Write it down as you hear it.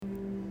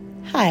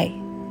Hi,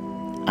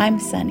 I'm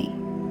Sunny,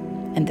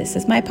 and this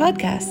is my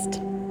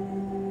podcast,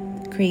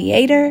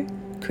 Creator,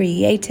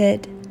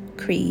 Created,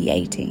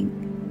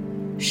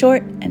 Creating.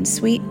 Short and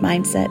sweet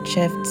mindset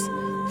shifts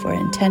for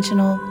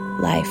intentional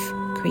life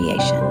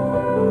creation.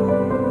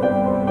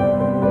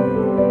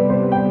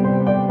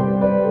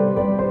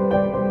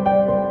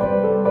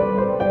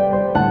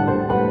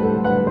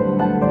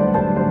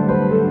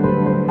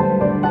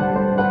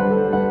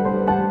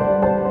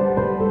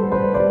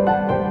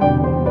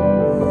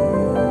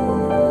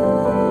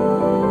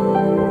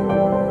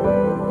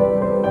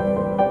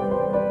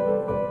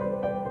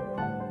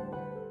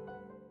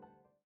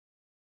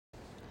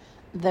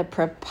 The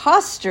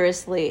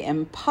preposterously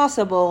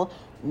impossible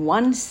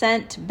 1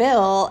 cent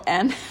bill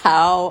and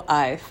how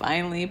I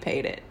finally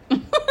paid it.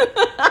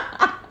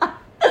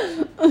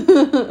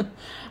 I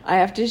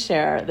have to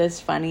share this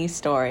funny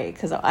story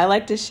because I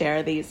like to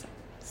share these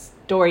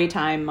story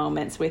time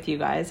moments with you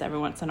guys every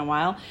once in a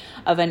while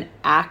of an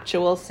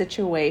actual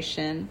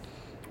situation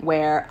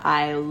where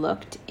I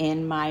looked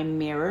in my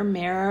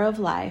mirror of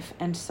life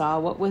and saw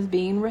what was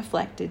being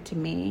reflected to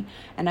me.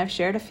 And I've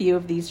shared a few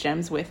of these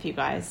gems with you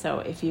guys. So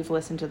if you've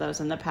listened to those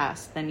in the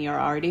past, then you're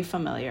already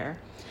familiar.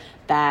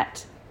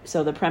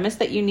 So the premise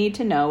that you need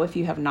to know if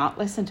you have not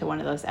listened to one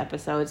of those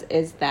episodes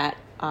is that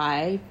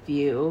I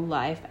view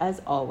life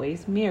as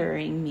always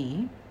mirroring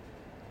me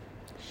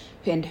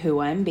and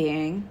who I'm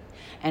being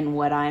and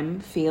what I'm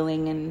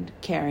feeling and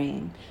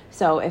carrying.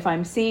 So if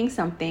I'm seeing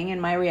something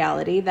in my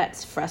reality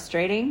that's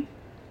frustrating,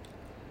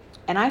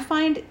 and I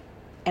find,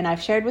 and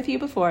I've shared with you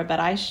before, but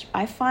I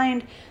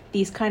find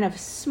these kind of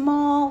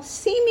small,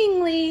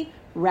 seemingly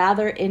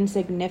rather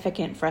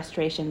insignificant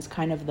frustrations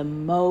kind of the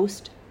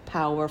most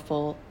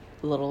powerful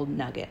little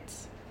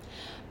nuggets.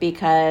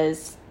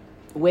 Because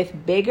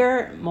with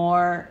bigger,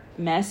 more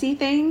messy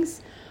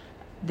things,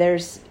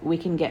 we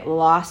can get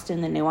lost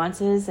in the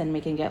nuances and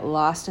we can get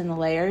lost in the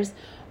layers.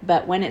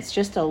 But when it's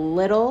just a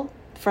little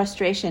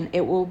frustration,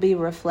 it will be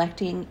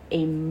reflecting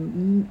a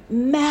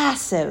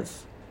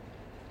massive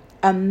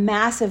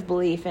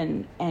belief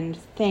and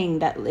thing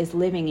that is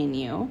living in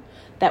you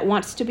that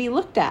wants to be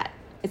looked at.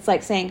 It's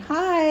like saying,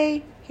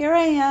 hi, here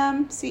I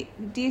am.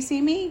 Do you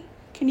see me?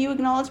 Can you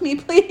acknowledge me,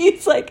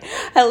 please? Like,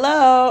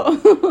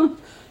 hello.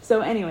 So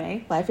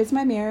anyway, life is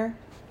my mirror.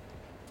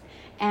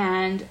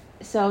 And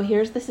so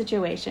here's the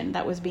situation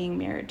that was being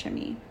mirrored to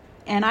me.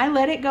 And I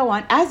let it go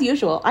on. As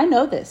usual, I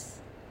know this.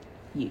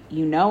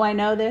 You know I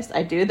know this.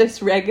 I do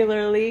this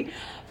regularly.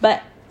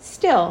 But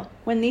still,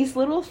 when these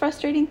little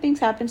frustrating things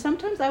happen,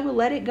 sometimes I will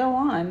let it go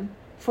on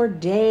for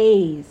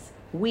days,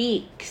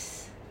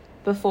 weeks,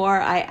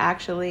 before I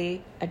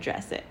actually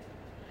address it.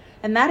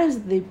 And that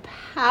is the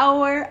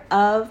power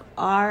of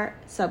our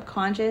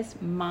subconscious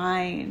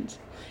mind.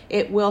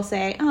 It will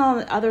say, oh,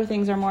 other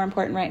things are more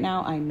important right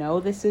now. I know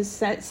this is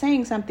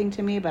saying something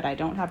to me, but I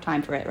don't have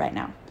time for it right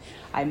now.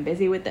 I'm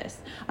busy with this.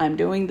 I'm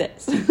doing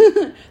this.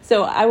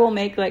 So I will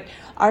make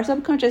our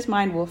subconscious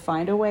mind will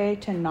find a way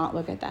to not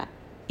look at that,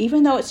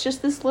 even though it's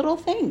just this little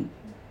thing.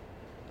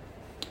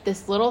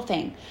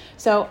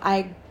 So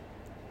I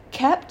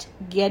kept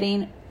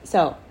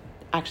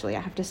actually I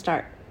have to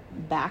start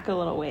back a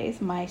little ways.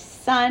 My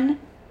son,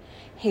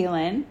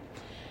 Halen,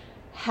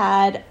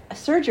 had a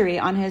surgery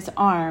on his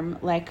arm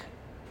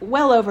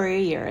well over a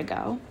year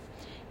ago.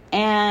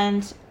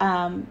 And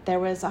there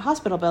was a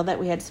hospital bill that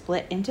we had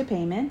split into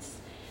payments.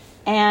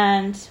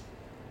 And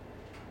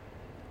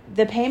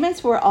the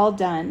payments were all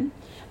done,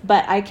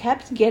 but I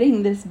kept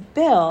getting this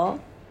bill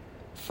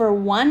for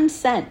 1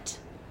 cent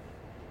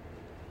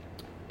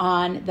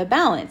on the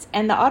balance.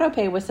 And the auto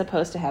pay was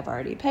supposed to have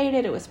already paid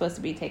it. It was supposed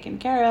to be taken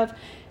care of.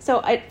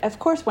 So of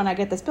course, when I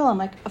get this bill, I'm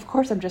like, of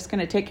course, I'm just going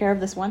to take care of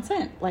this 1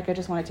 cent. I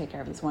just want to take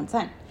care of this 1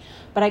 cent.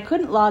 But I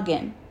couldn't log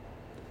in.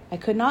 I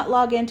could not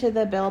log into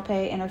the bill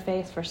pay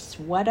interface for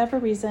whatever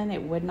reason.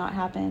 It would not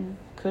happen.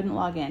 Couldn't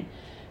log in.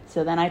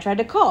 So then I tried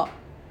to call.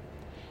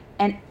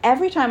 And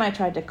every time I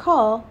tried to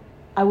call,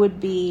 I would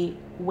be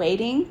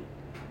waiting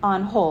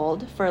on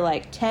hold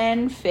for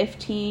 10,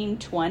 15,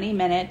 20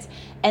 minutes.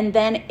 And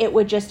then it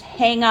would just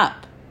hang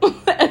up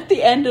at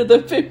the end of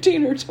the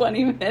 15 or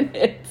 20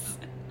 minutes.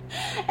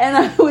 And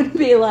I would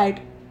be like,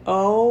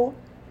 oh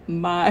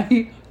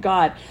my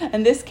God.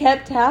 And this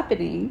kept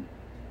happening.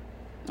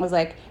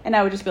 And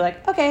I would just be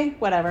like, okay,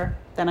 whatever.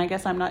 Then I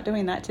guess I'm not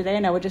doing that today.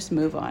 And I would just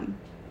move on.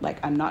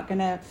 I'm not going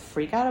to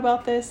freak out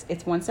about this.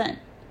 It's 1 cent.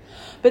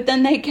 But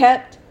then they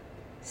kept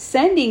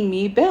sending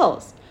me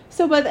bills.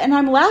 And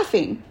I'm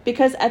laughing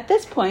because at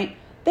this point,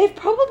 they've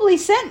probably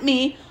sent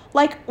me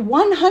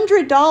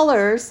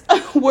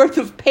 $100 worth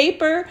of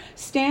paper,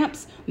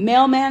 stamps,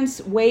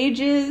 mailman's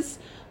wages,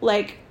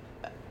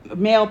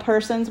 mail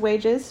person's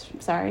wages,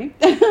 sorry.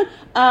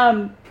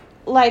 All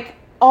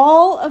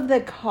of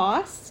the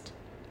cost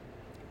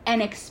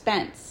and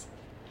expense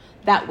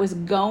that was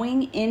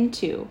going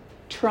into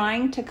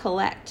trying to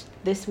collect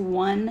this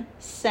 1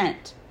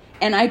 cent.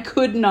 And I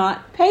could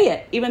not pay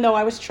it, even though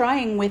I was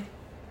trying with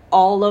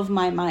all of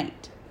my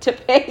might to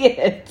pay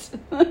it.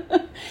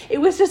 It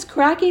was just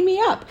cracking me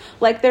up.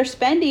 They're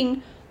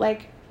spending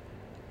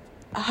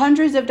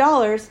hundreds of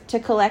dollars to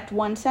collect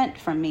 1 cent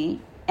from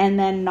me, and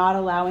then not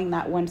allowing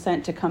that 1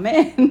 cent to come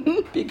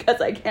in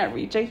because I can't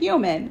reach a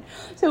human.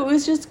 So it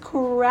was just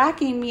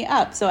cracking me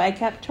up. So I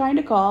kept trying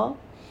to call.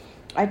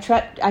 I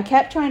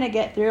kept trying to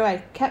get through. I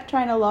kept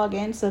trying to log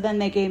in. So then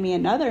they gave me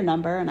another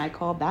number, and I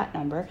called that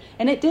number,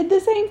 and it did the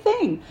same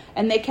thing.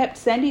 And they kept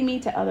sending me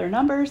to other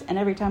numbers, and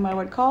every time I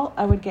would call,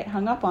 I would get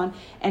hung up on.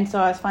 And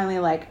so I was finally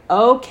like,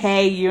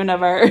 okay,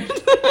 universe.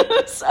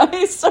 So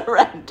I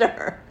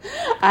surrender.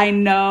 I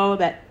know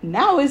that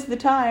now is the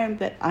time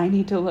that I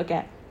need to look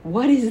at,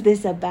 what is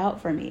this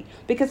about for me?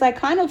 Because I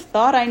kind of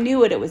thought I knew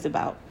what it was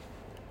about.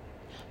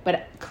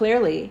 But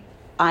clearly,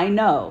 I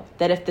know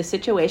that if the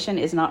situation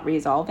is not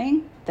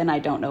resolving, then I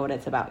don't know what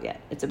it's about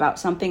yet. It's about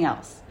something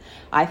else.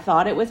 I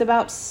thought it was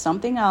about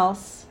something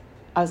else.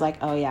 I was like,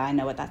 oh yeah, I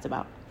know what that's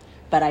about.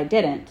 But I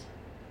didn't.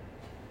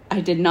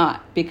 I did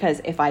not, because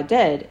if I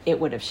did, it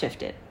would have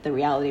shifted. The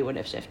reality would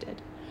have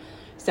shifted.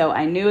 So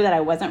I knew that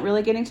I wasn't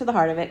really getting to the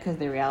heart of it because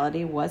the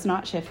reality was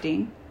not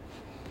shifting.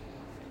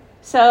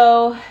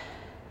 So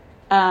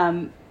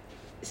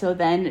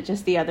then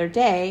just the other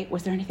day,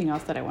 was there anything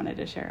else that I wanted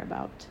to share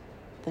about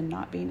the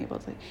not being able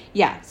to?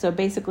 Yeah. So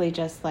basically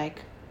just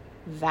like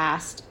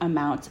vast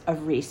amounts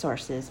of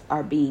resources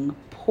are being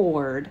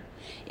poured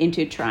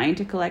into trying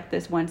to collect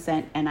this 1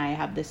 cent. And I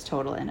have this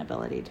total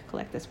inability to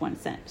collect this 1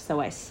 cent.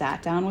 So I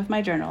sat down with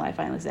my journal. I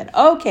finally said,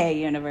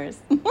 okay, universe,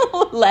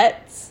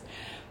 let's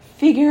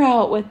figure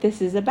out what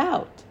this is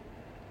about.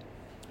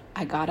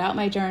 I got out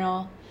my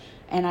journal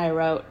and I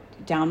wrote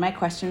down my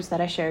questions that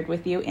I shared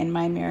with you in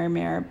my Mirror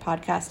Mirror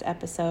podcast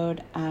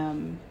episode.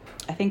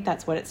 I think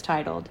that's what it's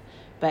titled,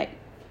 but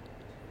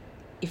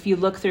if you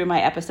look through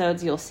my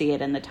episodes, you'll see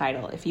it in the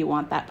title. If you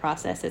want that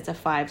process, it's a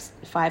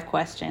five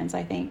questions,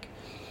 I think,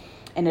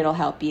 and it'll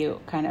help you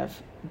kind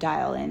of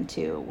dial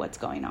into what's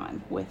going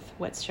on with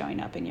what's showing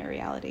up in your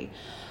reality.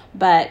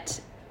 But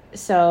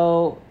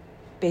so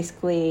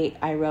basically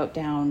I wrote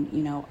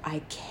down, I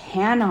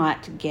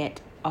cannot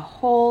get a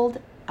hold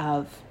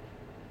of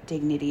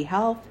Dignity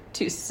Health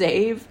to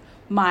save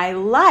my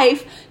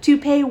life to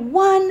pay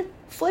 1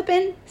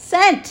 flippin'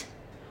 cent.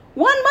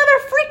 1 mother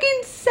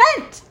freaking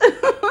cent.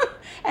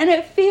 And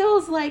it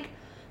feels like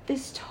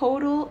this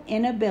total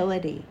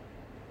inability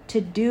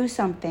to do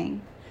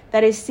something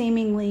that is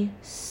seemingly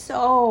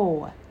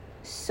so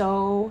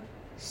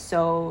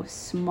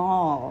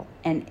small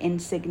and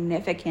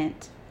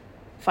insignificant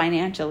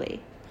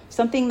financially.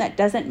 Something that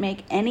doesn't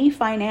make any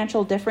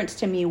financial difference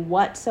to me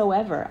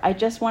whatsoever. I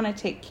just want to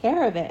take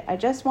care of it. I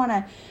just want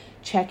to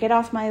check it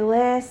off my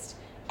list,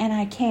 and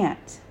I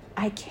can't.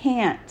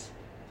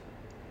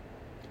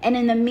 And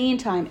in the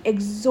meantime,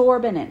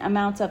 exorbitant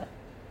amounts of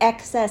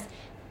excess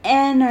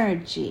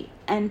energy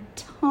and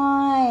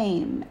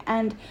time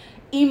and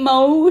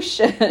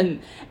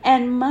emotion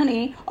and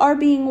money are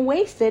being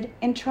wasted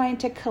in trying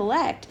to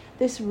collect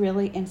this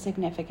really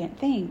insignificant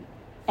thing.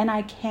 And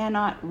I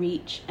cannot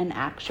reach an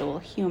actual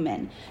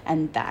human.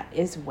 And that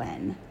is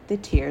when the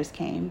tears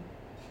came.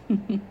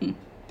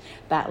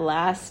 That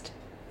last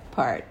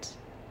part.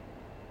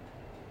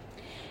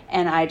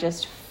 And I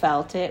just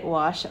felt it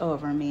wash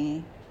over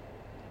me.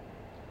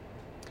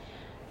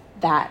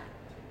 That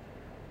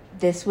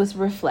this was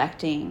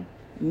reflecting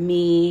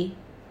me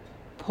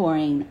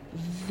pouring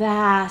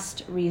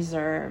vast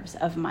reserves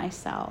of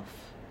myself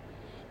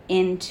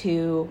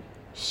into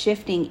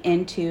shifting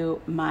into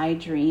my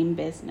dream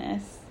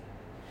business,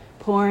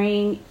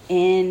 pouring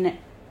in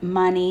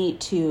money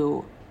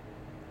to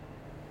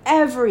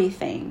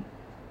everything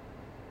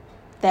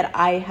that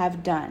I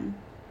have done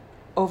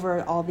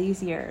over all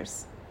these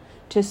years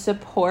to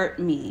support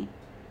me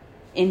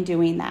in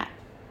doing that.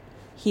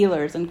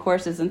 Healers and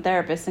courses and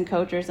therapists and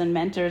coaches and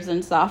mentors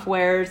and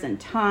softwares and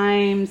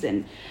times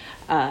and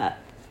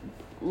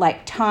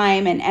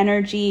time and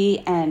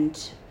energy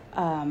and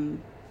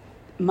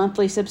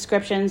monthly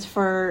subscriptions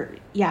for,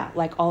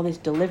 all these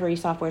delivery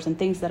softwares and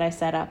things that I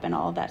set up and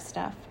all of that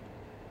stuff.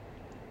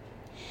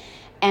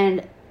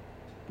 And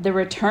the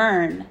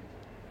return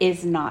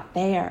is not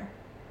there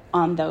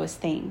on those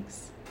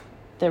things.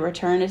 The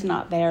return is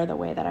not there the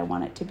way that I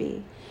want it to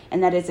be.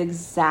 And that is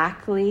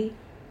exactly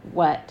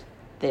what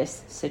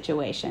this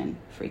situation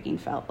freaking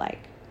felt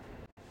like.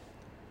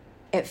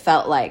 It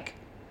felt like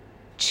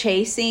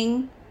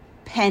chasing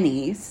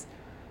pennies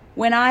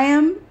when I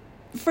am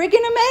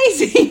freaking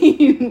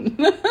amazing.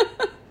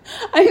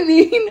 I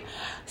mean,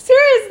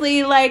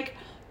 seriously,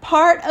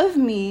 part of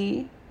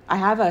me, I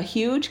have a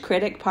huge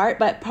critic part,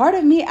 but part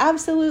of me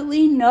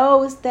absolutely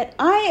knows that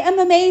I am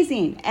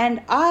amazing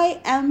and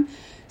I am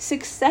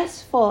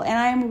successful and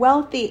I am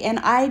wealthy and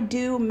I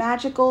do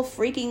magical,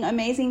 freaking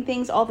amazing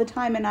things all the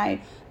time, and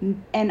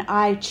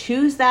I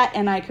choose that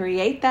and I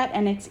create that,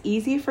 and it's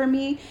easy for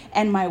me,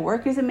 and my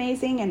work is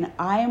amazing and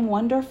I am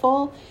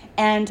wonderful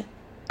and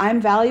I'm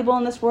valuable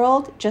in this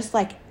world just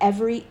like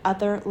every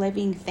other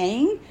living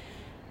thing.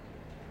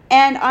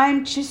 And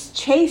I'm just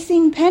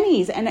chasing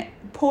pennies and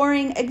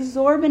pouring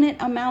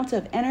exorbitant amounts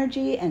of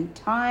energy and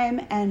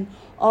time and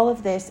all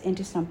of this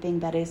into something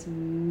that is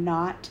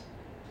not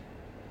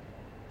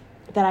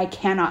that I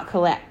cannot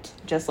collect,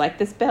 just like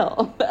this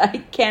bill,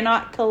 I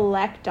cannot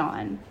collect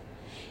on.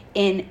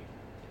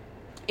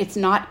 It's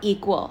not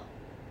equal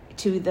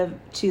to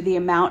the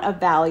amount of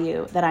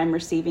value that I'm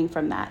receiving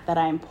from that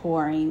I'm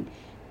pouring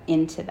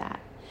into that.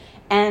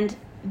 And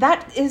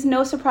that is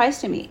no surprise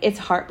to me. It's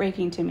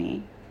heartbreaking to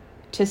me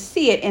to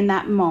see it in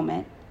that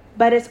moment,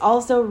 but it's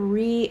also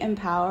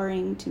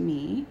re-empowering to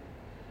me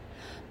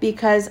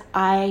because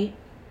I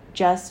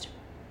just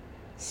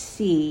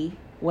see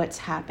what's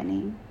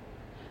happening.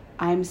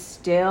 I'm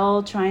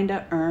still trying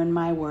to earn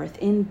my worth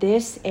in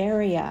this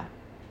area.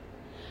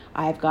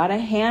 I've got a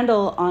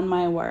handle on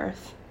my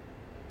worth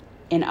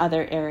in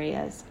other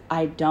areas.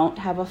 I don't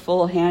have a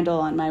full handle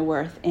on my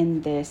worth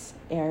in this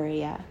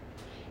area.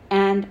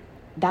 And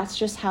that's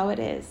just how it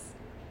is.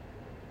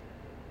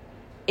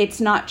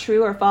 It's not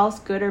true or false,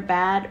 good or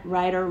bad,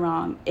 right or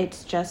wrong.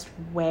 It's just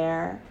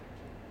where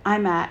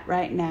I'm at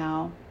right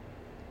now.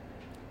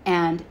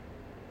 And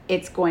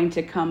it's going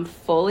to come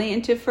fully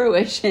into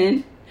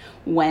fruition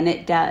when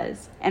it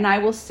does. And I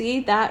will see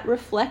that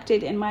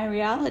reflected in my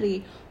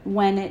reality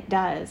when it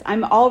does.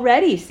 I'm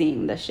already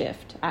seeing the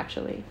shift,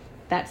 actually.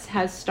 That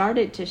has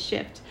started to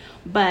shift,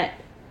 but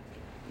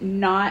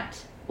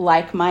not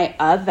like my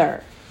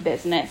other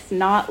business,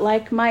 not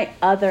like my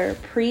other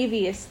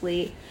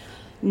previously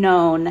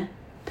known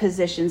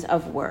positions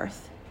of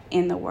worth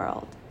in the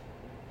world.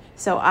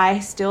 So I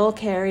still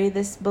carry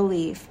this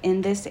belief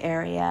in this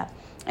area.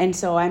 And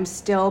so I'm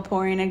still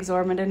pouring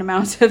exorbitant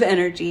amounts of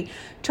energy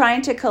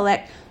trying to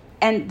collect.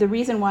 And the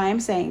reason why I'm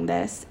saying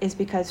this is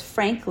because,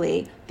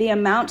 frankly, the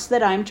amounts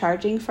that I'm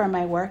charging for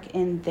my work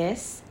in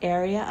this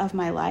area of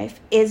my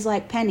life is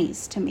like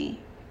pennies to me.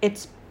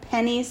 It's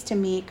pennies to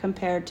me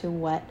compared to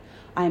what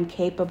I'm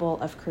capable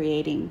of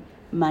creating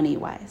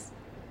money-wise.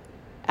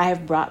 I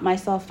have brought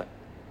myself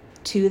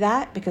to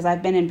that because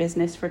I've been in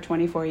business for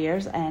 24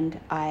 years and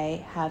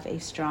I have a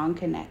strong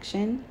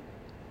connection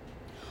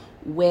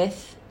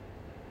with,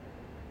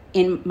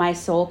 in my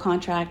soul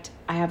contract,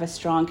 I have a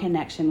strong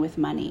connection with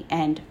money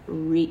and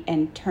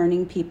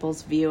turning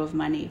people's view of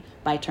money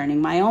by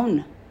turning my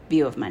own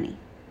view of money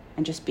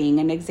and just being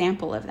an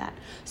example of that.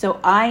 So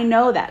I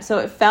know that. So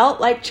it felt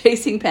like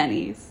chasing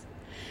pennies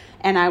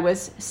and I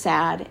was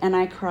sad and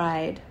I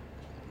cried.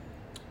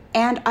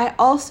 And I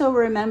also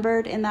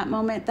remembered in that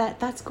moment that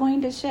that's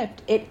going to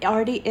shift. It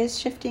already is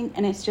shifting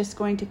and it's just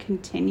going to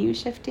continue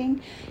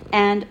shifting.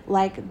 And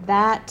like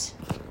that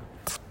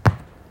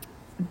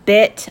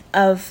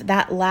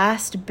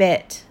last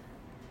bit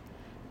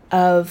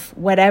of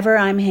whatever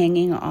I'm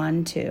hanging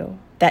on to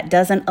that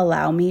doesn't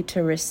allow me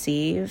to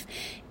receive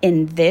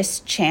in this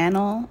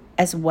channel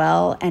as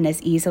well and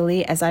as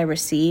easily as I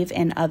receive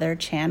in other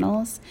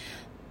channels,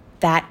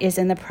 that is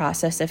in the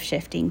process of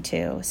shifting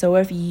too. So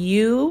if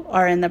you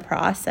are in the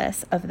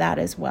process of that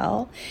as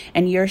well,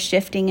 and you're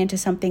shifting into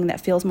something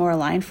that feels more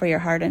aligned for your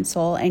heart and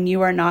soul, and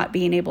you are not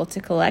being able to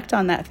collect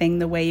on that thing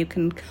the way you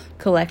can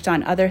collect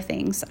on other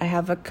things, I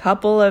have a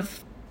couple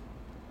of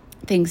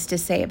things to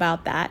say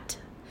about that.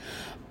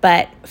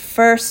 But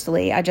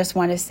firstly, I just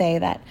want to say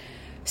that,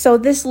 so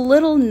this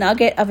little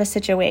nugget of a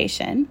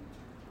situation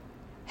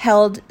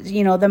held,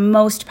 the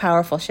most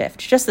powerful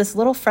shift. Just this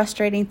little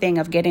frustrating thing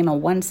of getting a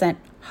 1-cent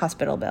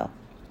hospital bill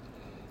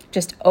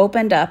just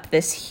opened up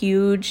this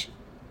huge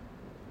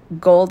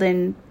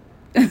golden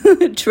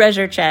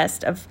treasure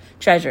chest of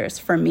treasures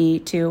for me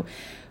to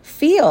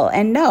feel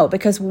and know.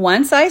 Because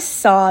once I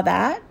saw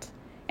that,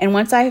 and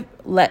once I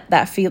let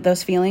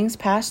those feelings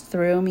pass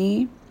through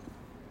me,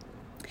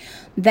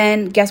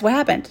 then guess what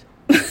happened?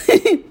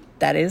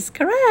 That is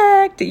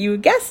correct. You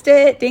guessed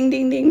it. Ding,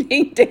 ding, ding,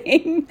 ding,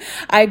 ding.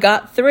 I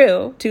got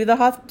through to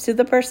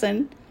the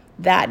person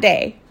that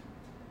day.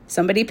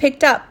 Somebody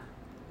picked up.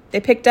 They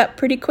picked up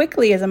pretty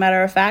quickly, as a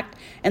matter of fact,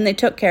 and they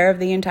took care of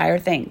the entire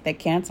thing. They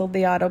canceled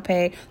the auto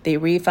pay. They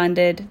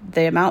refunded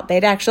the amount.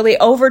 They'd actually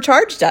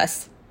overcharged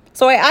us.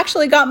 So I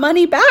actually got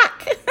money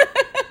back.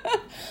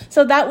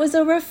 So that was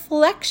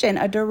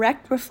a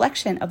direct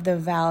reflection of the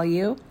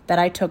value that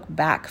I took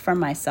back from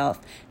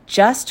myself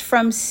just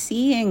from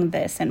seeing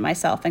this in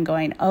myself and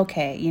going,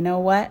 okay, you know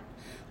what?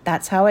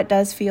 That's how it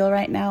does feel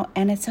right now.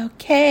 And it's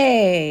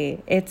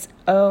okay. It's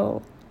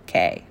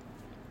okay.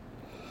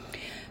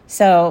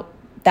 So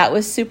that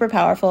was super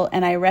powerful.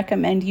 And I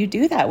recommend you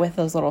do that with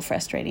those little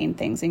frustrating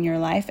things in your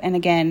life. And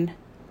again,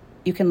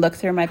 you can look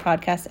through my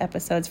podcast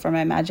episodes for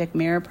my magic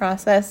mirror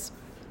process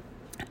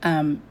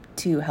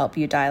to help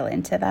you dial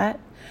into that.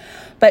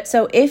 But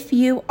so if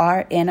you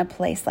are in a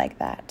place like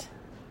that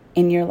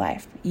in your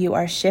life, you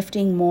are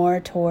shifting more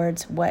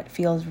towards what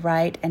feels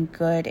right and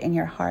good in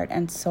your heart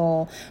and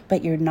soul,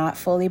 but you're not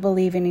fully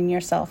believing in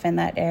yourself in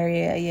that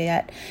area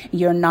yet.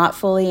 You're not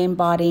fully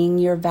embodying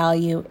your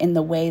value in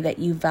the way that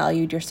you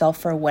valued yourself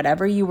for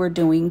whatever you were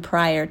doing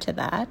prior to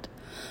that.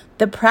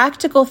 The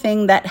practical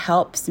thing that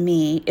helps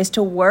me is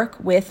to work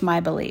with my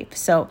belief.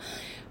 So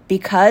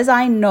because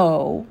I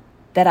know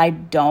that I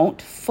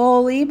don't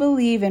fully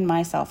believe in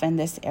myself in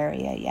this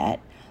area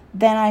yet,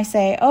 then I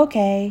say,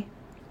 okay,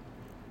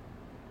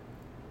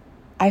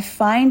 I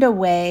find a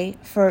way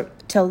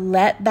to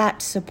let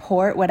that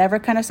support, whatever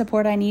kind of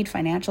support I need,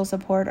 financial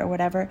support or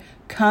whatever,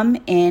 come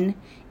in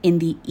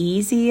the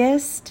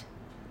easiest,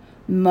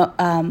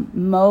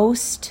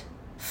 most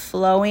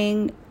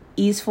flowing,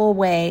 easeful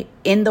way,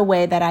 in the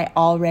way that I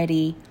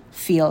already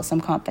feel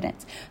some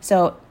confidence.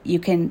 So you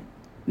can,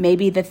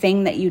 maybe the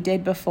thing that you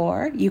did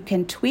before, you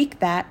can tweak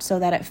that so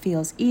that it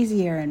feels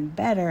easier and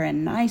better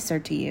and nicer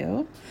to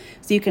you.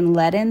 So you can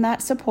let in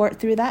that support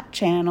through that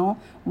channel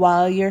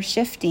while you're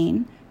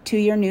shifting to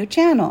your new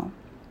channel.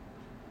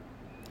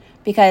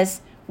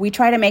 Because we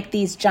try to make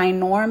these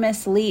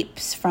ginormous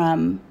leaps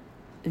from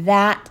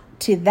that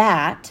to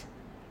that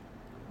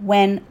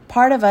when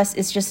part of us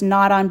is just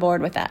not on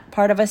board with that.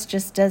 Part of us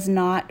just does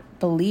not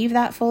believe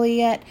that fully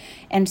yet.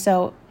 And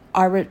so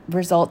our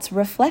results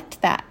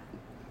reflect that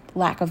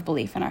lack of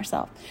belief in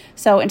ourselves.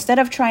 So instead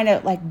of trying to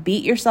like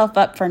beat yourself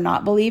up for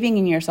not believing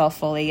in yourself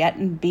fully yet,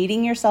 and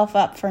beating yourself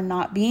up for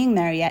not being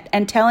there yet,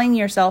 and telling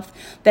yourself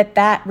that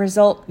that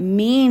result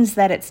means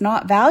that it's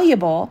not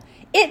valuable,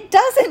 it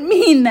doesn't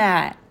mean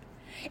that.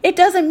 It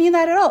doesn't mean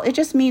that at all. It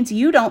just means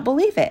you don't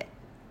believe it.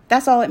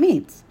 That's all it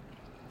means.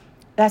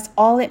 That's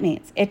all it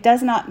means. It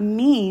does not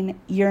mean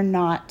you're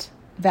not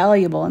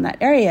valuable in that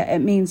area. It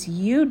means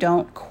you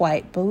don't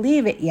quite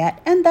believe it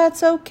yet, and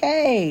that's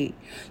okay.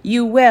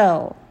 You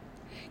will.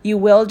 You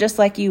will, just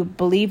like you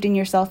believed in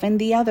yourself in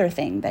the other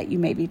thing that you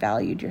maybe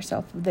valued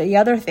yourself, the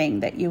other thing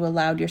that you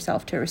allowed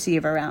yourself to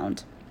receive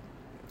around.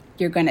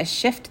 You're going to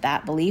shift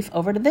that belief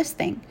over to this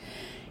thing.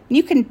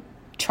 You can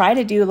try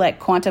to do like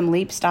quantum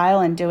leap style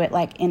and do it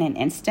like in an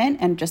instant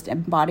and just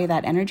embody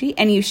that energy.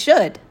 And you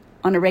should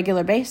on a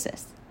regular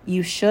basis.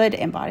 You should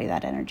embody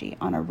that energy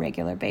on a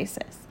regular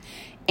basis.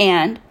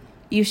 And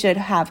you should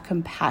have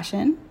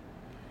compassion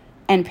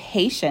and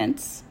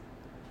patience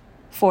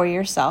for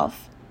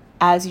yourself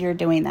as you're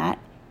doing that,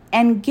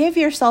 and give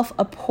yourself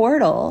a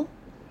portal,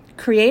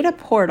 create a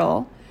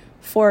portal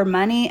for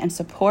money and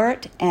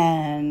support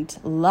and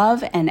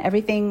love and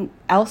everything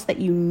else that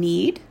you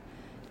need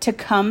to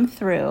come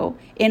through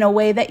in a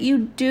way that you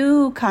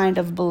do kind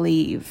of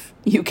believe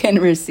you can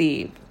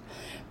receive,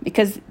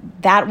 because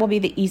that will be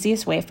the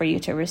easiest way for you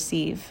to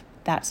receive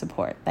that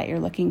support that you're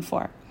looking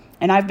for.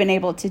 And I've been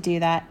able to do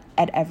that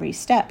at every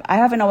step. I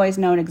haven't always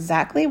known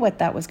exactly what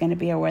that was going to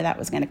be or where that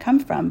was going to come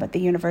from, but the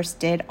universe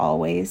did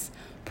always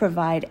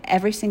provide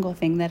every single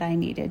thing that I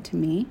needed to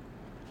me.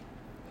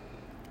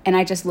 And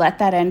I just let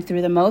that in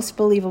through the most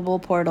believable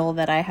portal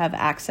that I have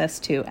access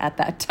to at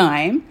that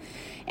time.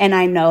 And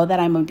I know that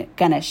I'm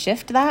going to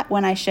shift that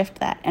when I shift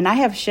that. And I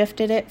have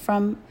shifted it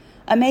from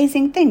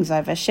amazing things.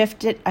 I've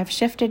shifted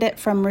it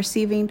from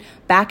receiving.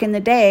 Back in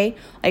the day,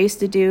 I used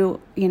to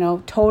do,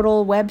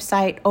 total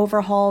website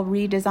overhaul,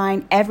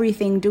 redesign,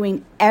 everything,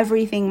 doing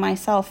everything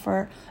myself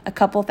for a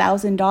couple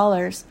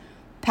 $1,000s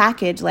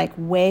package, like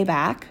way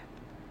back,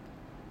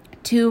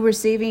 to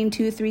receiving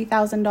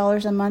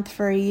 $2,000-$3,000 a month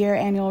for a year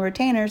annual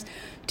retainers,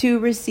 to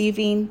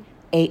receiving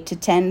 $8,000 to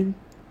 $10,000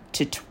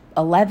 to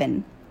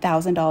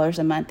 $11,000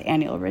 a month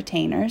annual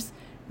retainers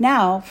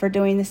now for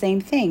doing the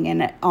same thing.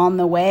 And on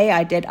the way,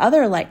 I did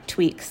other like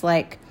tweaks,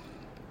 like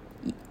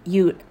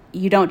you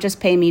don't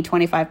just pay me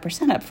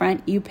 25% up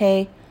front, you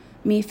pay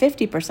me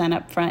 50%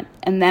 up front.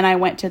 And then I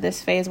went to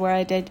this phase where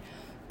I did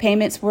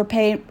payments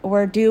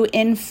were due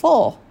in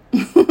full.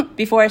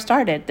 Before I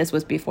started, this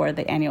was before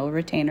the annual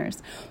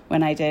retainers,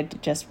 when I did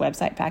just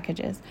website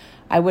packages,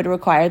 I would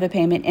require the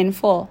payment in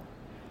full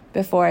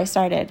before I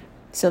started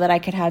so that I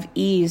could have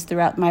ease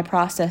throughout my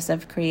process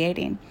of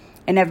creating.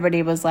 And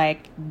everybody was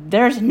like,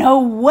 there's no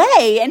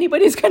way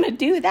anybody's going to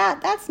do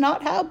that. That's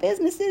not how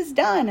business is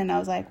done. And I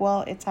was like,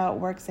 well, it's how it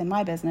works in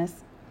my business.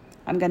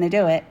 I'm going to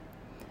do it.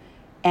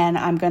 And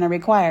I'm going to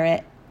require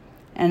it.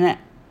 And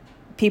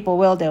people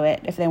will do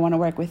it if they want to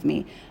work with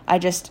me. I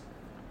just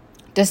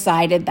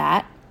decided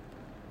that.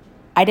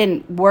 I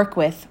didn't work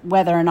with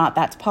whether or not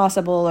that's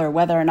possible or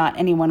whether or not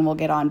anyone will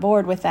get on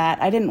board with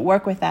that. I didn't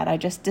work with that. I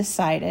just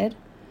decided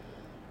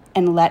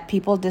and let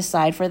people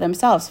decide for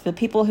themselves. For the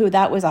people who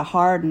that was a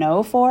hard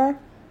no for,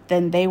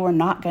 then we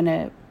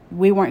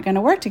weren't going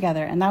to work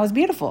together. And that was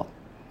beautiful.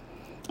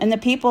 And the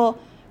people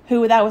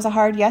who that was a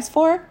hard yes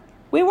for,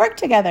 we worked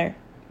together.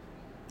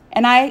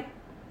 And I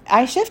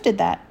shifted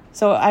that.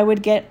 So I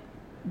would get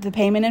the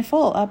payment in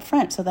full up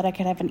front so that I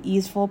could have an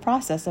easeful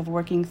process of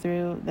working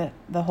through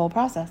the whole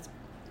process.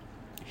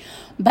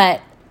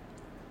 But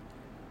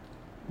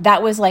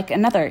that was like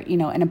another,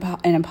 an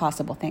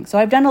impossible thing. So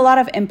I've done a lot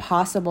of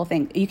impossible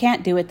things. You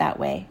can't do it that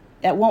way.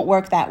 That won't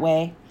work that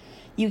way.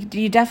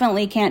 You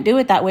definitely can't do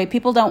it that way.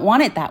 People don't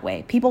want it that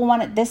way. People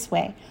want it this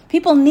way.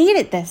 People need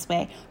it this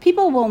way.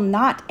 People will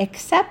not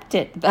accept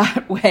it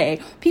that way.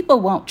 People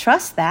won't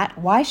trust that.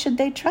 Why should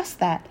they trust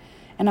that?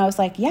 And I was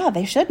like, yeah,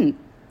 they shouldn't,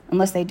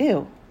 unless they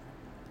do.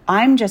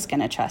 I'm just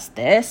going to trust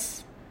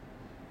this,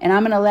 and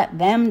I'm going to let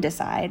them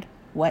decide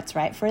what's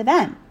right for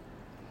them.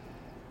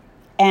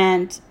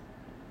 And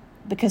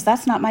because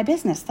that's not my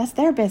business, that's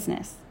their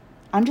business.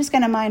 I'm just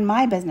going to mind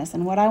my business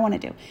and what I want to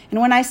do. And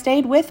when I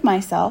stayed with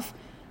myself,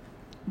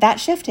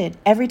 that shifted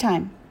every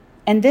time.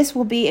 And this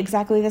will be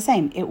exactly the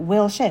same. It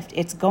will shift.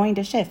 It's going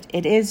to shift.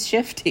 It is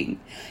shifting.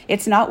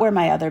 It's not where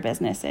my other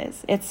business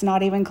is. It's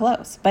not even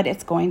close, but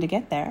it's going to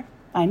get there.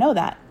 I know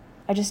that.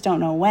 I just don't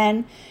know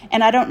when.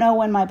 And I don't know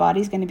when my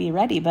body's going to be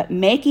ready. But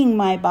making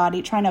my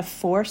body, trying to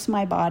force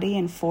my body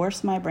and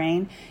force my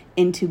brain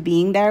into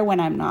being there when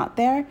I'm not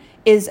there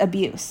is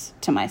abuse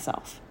to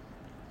myself.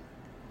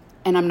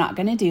 And I'm not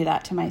going to do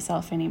that to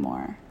myself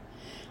anymore.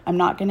 I'm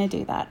not going to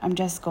do that. I'm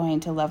just going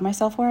to love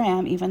myself where I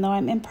am, even though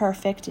I'm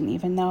imperfect and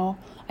even though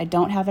I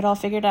don't have it all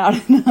figured out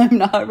and I'm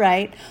not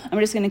right. I'm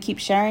just going to keep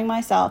sharing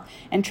myself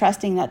and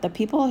trusting that the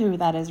people who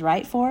that is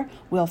right for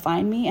will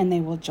find me and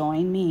they will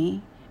join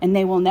me and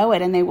they will know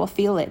it and they will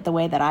feel it the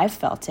way that I've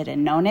felt it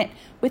and known it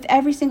with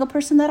every single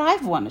person that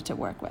I've wanted to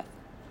work with.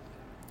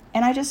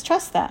 And I just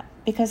trust that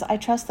because I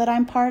trust that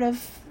I'm part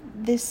of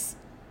this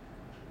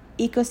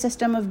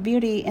ecosystem of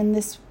beauty in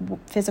this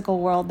physical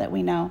world that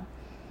we know.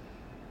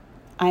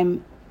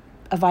 I'm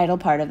a vital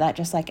part of that,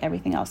 just like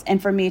everything else.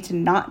 And for me to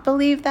not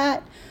believe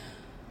that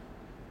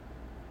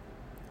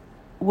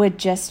would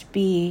just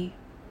be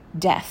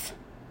death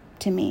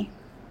to me.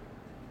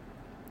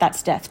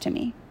 That's death to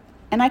me.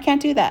 And I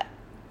can't do that.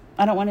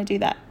 I don't want to do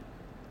that.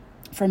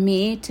 For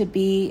me to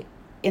be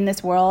in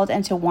this world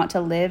and to want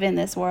to live in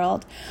this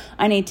world,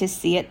 I need to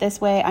see it this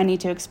way. I need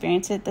to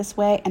experience it this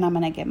way. And I'm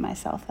going to give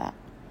myself that.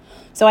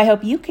 So I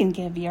hope you can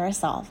give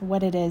yourself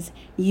what it is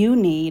you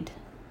need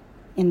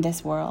in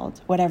this world,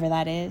 whatever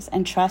that is,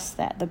 and trust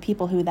that the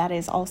people who that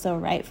is also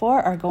right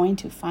for are going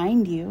to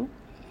find you.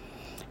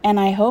 And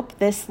I hope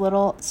this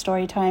little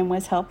story time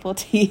was helpful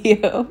to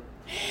you.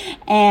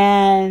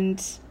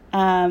 And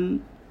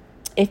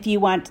if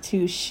you want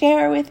to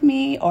share with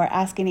me or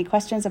ask any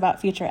questions about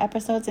future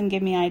episodes and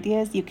give me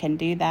ideas, you can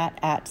do that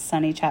at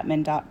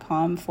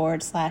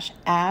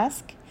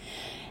sunnychapman.com/ask.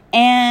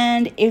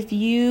 And if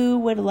you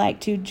would like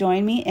to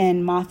join me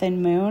in Moth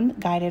and Moon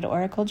Guided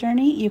Oracle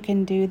Journey, you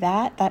can do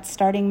that. That's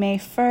starting May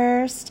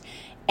 1st.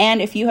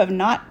 And if you have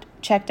not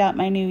checked out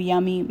my new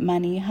Yummy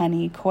Money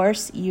Honey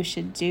course, you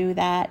should do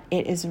that.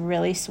 It is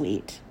really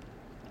sweet.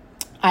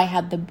 I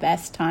had the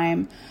best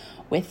time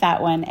with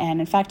that one. And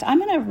in fact, I'm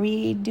going to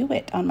redo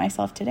it on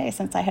myself today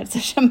since I had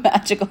such a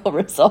magical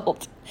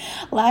result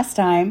last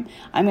time.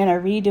 I'm going to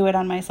redo it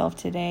on myself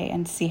today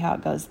and see how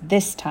it goes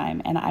this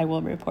time. And I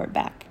will report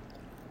back.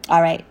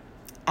 All right.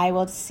 I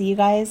will see you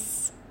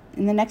guys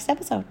in the next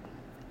episode.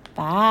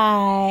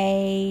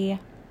 Bye.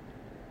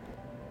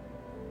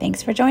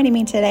 Thanks for joining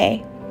me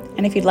today.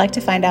 And if you'd like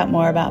to find out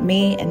more about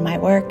me and my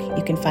work,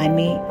 you can find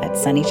me at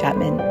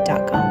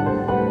sunnychapman.com.